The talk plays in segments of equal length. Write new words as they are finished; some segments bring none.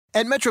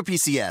At Metro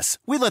PCS,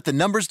 we let the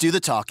numbers do the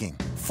talking.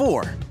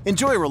 4,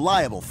 enjoy a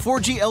reliable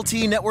 4G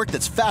LTE network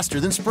that's faster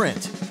than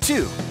Sprint.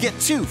 2, get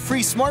 2 free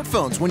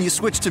smartphones when you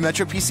switch to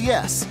Metro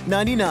PCS.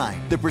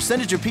 99, the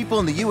percentage of people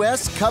in the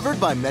U.S.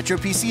 covered by Metro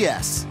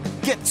PCS.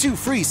 Get 2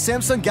 free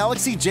Samsung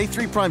Galaxy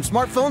J3 Prime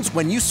smartphones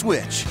when you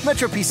switch.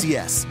 Metro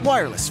PCS,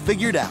 wireless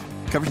figured out.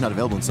 Coverage not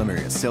available in some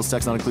areas. Sales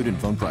tax not included in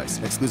phone price.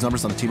 Excludes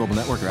numbers on the T-Mobile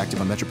network or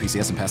active on Metro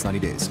PCS in past 90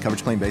 days.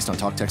 Coverage claim based on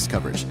talk text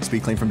coverage.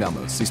 Speed claim from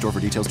downloads. See store for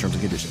details, terms,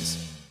 and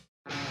conditions.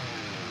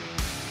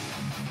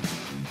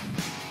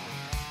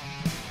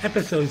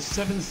 Episode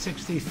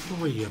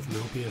 763 of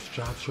No BS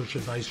Job Search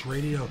Advice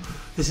Radio.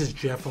 This is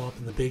Jeff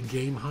Altman, the Big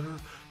Game Hunter,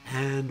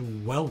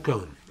 and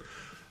welcome.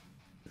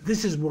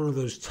 This is one of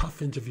those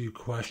tough interview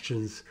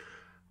questions.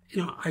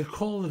 You know, I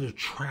call it a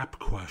trap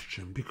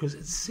question because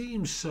it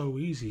seems so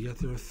easy, yet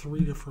there are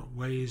 3 different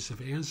ways of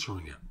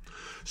answering it.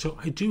 So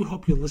I do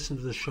hope you listen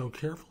to the show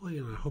carefully,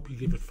 and I hope you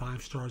give it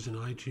 5 stars in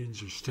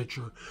iTunes or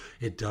Stitcher.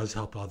 It does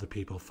help other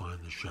people find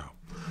the show.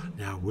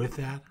 Now, with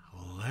that,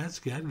 let's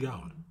get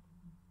going.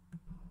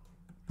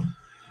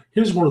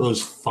 Here's one of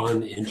those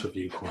fun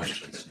interview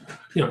questions.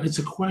 You know, it's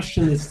a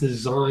question that's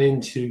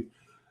designed to,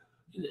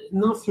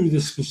 not through the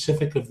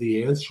specific of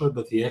the answer,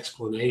 but the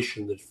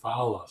explanation that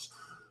follows,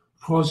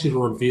 cause you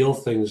to reveal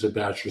things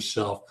about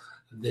yourself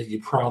that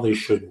you probably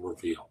shouldn't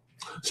reveal.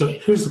 So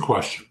here's the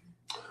question.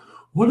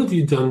 What have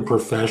you done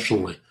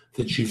professionally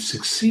that you've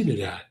succeeded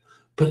at,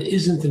 but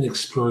isn't an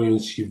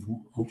experience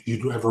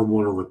you'd ever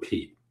want to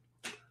repeat?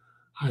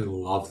 I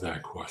love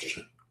that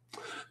question.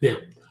 Now,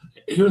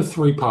 here are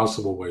 3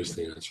 possible ways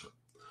to answer it.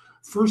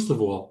 First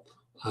of all,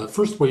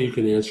 first way you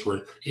can answer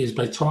it is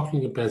by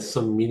talking about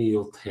some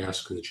menial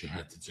task that you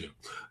had to do.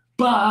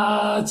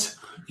 But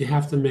you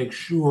have to make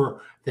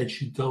sure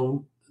that you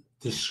don't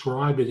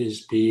describe it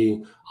as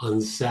being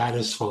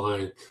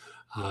unsatisfying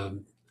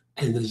and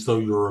as though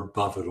you're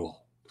above it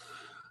all.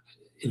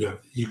 You know,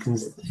 you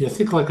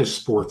think like a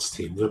sports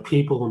team. There are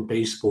people in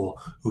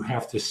baseball who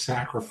have to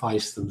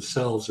sacrifice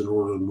themselves in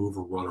order to move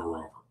a runner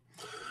over.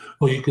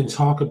 Well, you can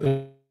talk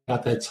about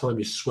that time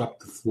you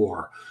swept the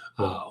floor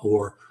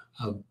or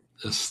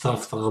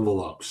stuffed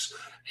envelopes.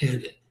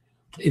 And,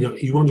 you know,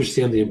 you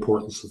understand the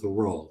importance of the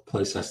role. The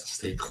place has to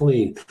stay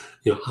clean.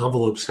 You know,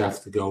 envelopes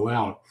have to go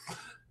out.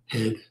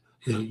 And,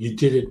 you know, you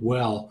did it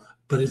well,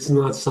 but it's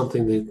not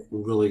something that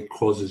really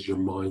causes your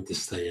mind to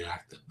stay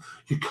active.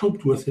 You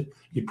coped with it.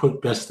 You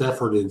put best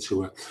effort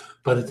into it.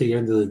 But at the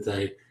end of the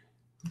day,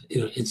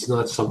 you know, it's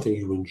not something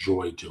you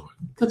enjoy doing.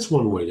 That's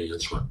one way to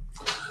answer it.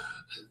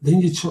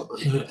 Then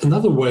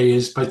another way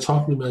is by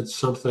talking about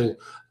something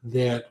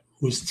that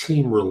was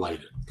team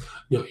related.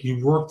 You know,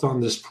 you worked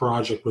on this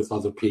project with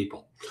other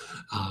people,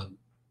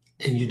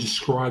 and you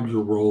described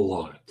your role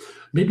on it.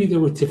 Maybe there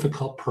were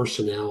difficult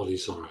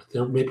personalities on it.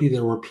 Maybe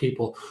there were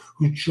people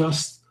who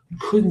just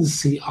couldn't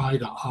see eye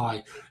to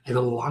eye, and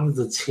a lot of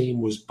the team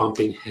was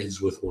bumping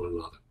heads with one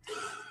another.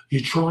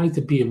 You tried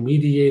to be a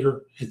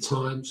mediator at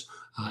times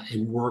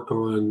and work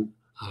on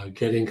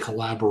getting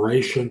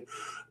collaboration.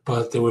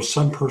 But there were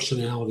some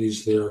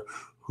personalities there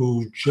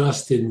who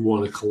just didn't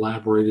want to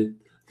collaborate.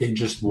 They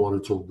just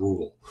wanted to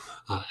rule.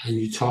 And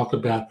you talk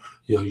about,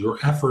 you know, your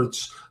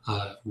efforts.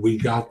 We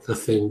got the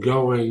thing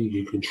going.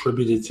 You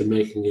contributed to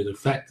making it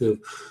effective.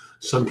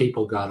 Some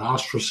people got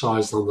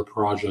ostracized on the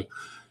project.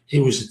 It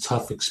was a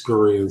tough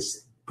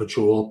experience, but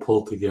you all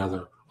pulled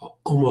together.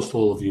 Almost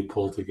all of you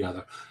pulled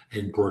together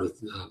and brought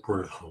it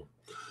home.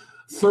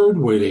 Third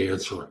way to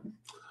answer it.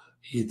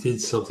 You did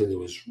something that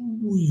was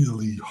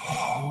really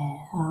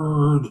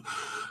hard.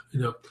 You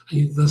know,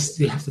 you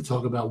have to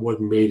talk about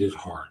what made it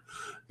hard.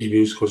 Maybe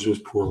it was because it was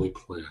poorly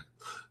planned.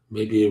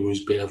 Maybe it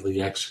was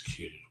badly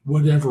executed.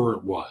 Whatever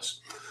it was.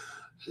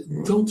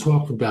 Don't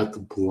talk about the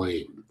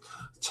blame.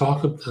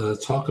 Talk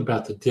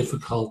about the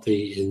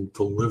difficulty in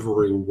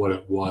delivering what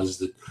it was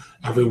that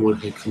everyone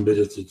had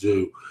committed to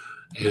do.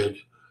 And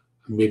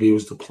maybe it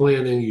was the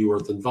planning. You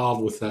weren't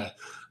involved with that.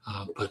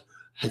 But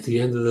at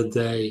the end of the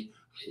day,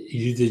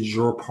 you did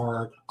your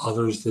part,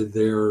 others did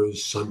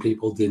theirs, some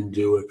people didn't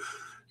do it.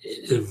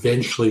 It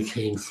eventually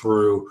came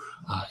through.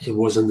 It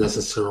wasn't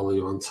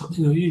necessarily on time.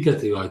 You know, you get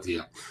the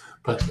idea.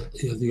 But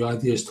you know, the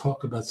idea is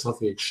talk about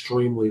something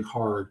extremely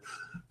hard,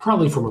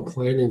 probably from a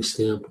planning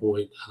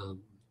standpoint,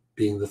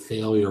 being the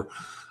failure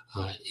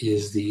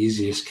is the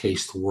easiest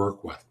case to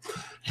work with.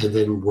 And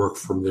then work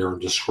from there in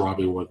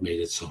describing what made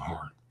it so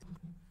hard.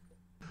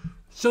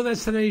 So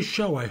that's today's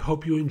show. I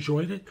hope you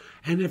enjoyed it.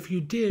 And if you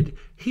did,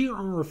 here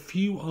are a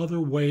few other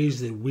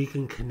ways that we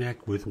can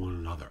connect with one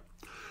another.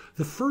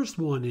 The first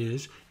one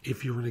is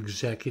if you're an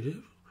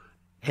executive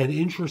and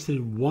interested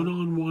in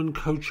one-on-one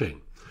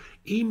coaching,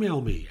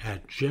 email me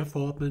at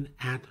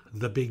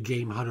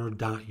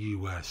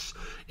jeffaltman@thebiggamehunter.us.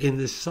 In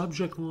the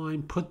subject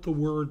line, put the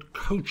word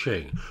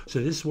coaching.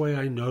 So this way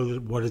I know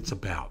what it's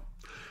about.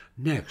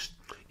 Next,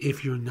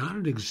 if you're not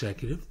an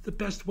executive, the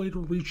best way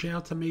to reach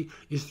out to me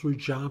is through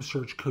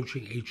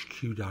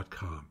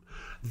jobsearchcoachinghq.com.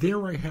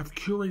 There I have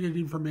curated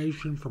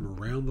information from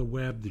around the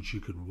web that you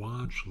can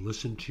watch,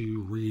 listen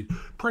to, read,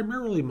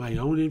 primarily my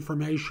own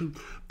information,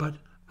 but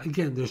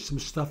again, there's some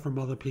stuff from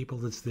other people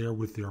that's there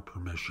with their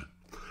permission.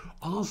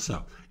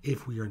 Also,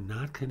 if we are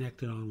not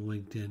connected on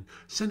LinkedIn,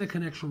 send a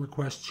connection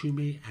request to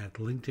me at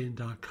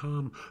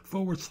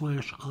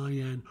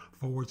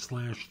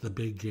linkedin.com/IN/The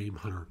Big Game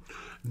Hunter.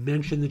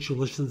 Mention that you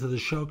listen to the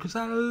show because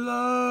I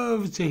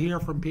love to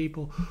hear from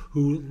people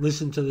who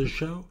listen to the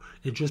show.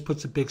 It just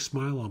puts a big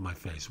smile on my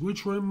face,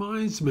 which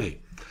reminds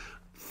me,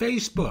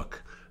 Facebook.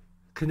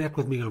 Connect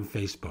with me on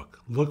Facebook.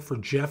 Look for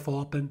Jeff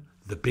Altman,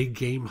 The Big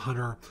Game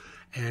Hunter,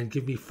 and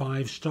give me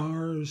 5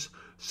 stars.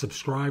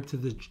 Subscribe to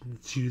the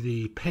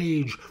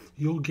page.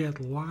 You'll get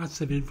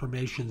lots of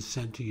information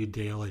sent to you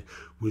daily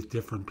with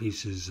different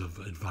pieces of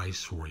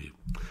advice for you.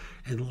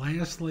 And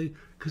lastly,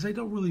 because I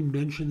don't really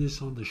mention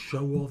this on the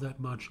show all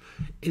that much,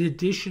 in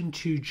addition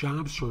to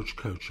job search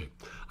coaching,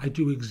 I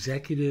do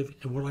executive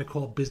and what I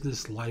call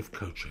business life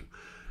coaching.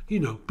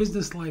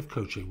 Business life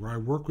coaching, where I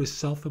work with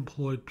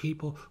self-employed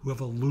people who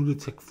have a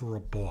lunatic for a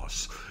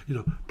boss.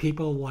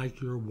 People like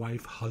your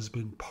wife,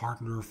 husband,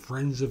 partner,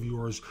 friends of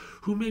yours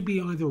who may be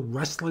either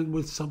wrestling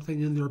with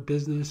something in their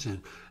business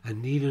and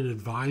need an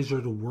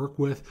advisor to work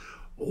with,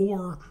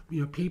 or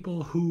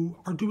people who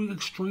are doing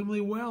extremely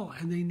well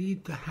and they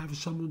need to have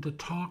someone to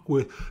talk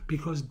with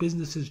because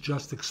business is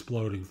just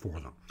exploding for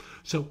them.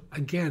 So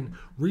again,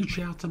 reach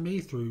out to me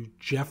through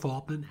Jeff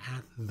Altman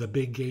at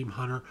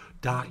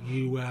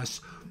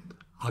thebiggamehunter.us.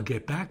 I'll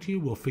get back to you.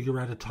 We'll figure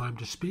out a time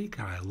to speak,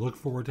 and I look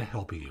forward to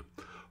helping you.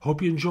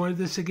 Hope you enjoyed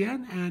this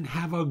again, and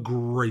have a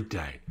great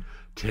day.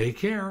 Take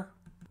care.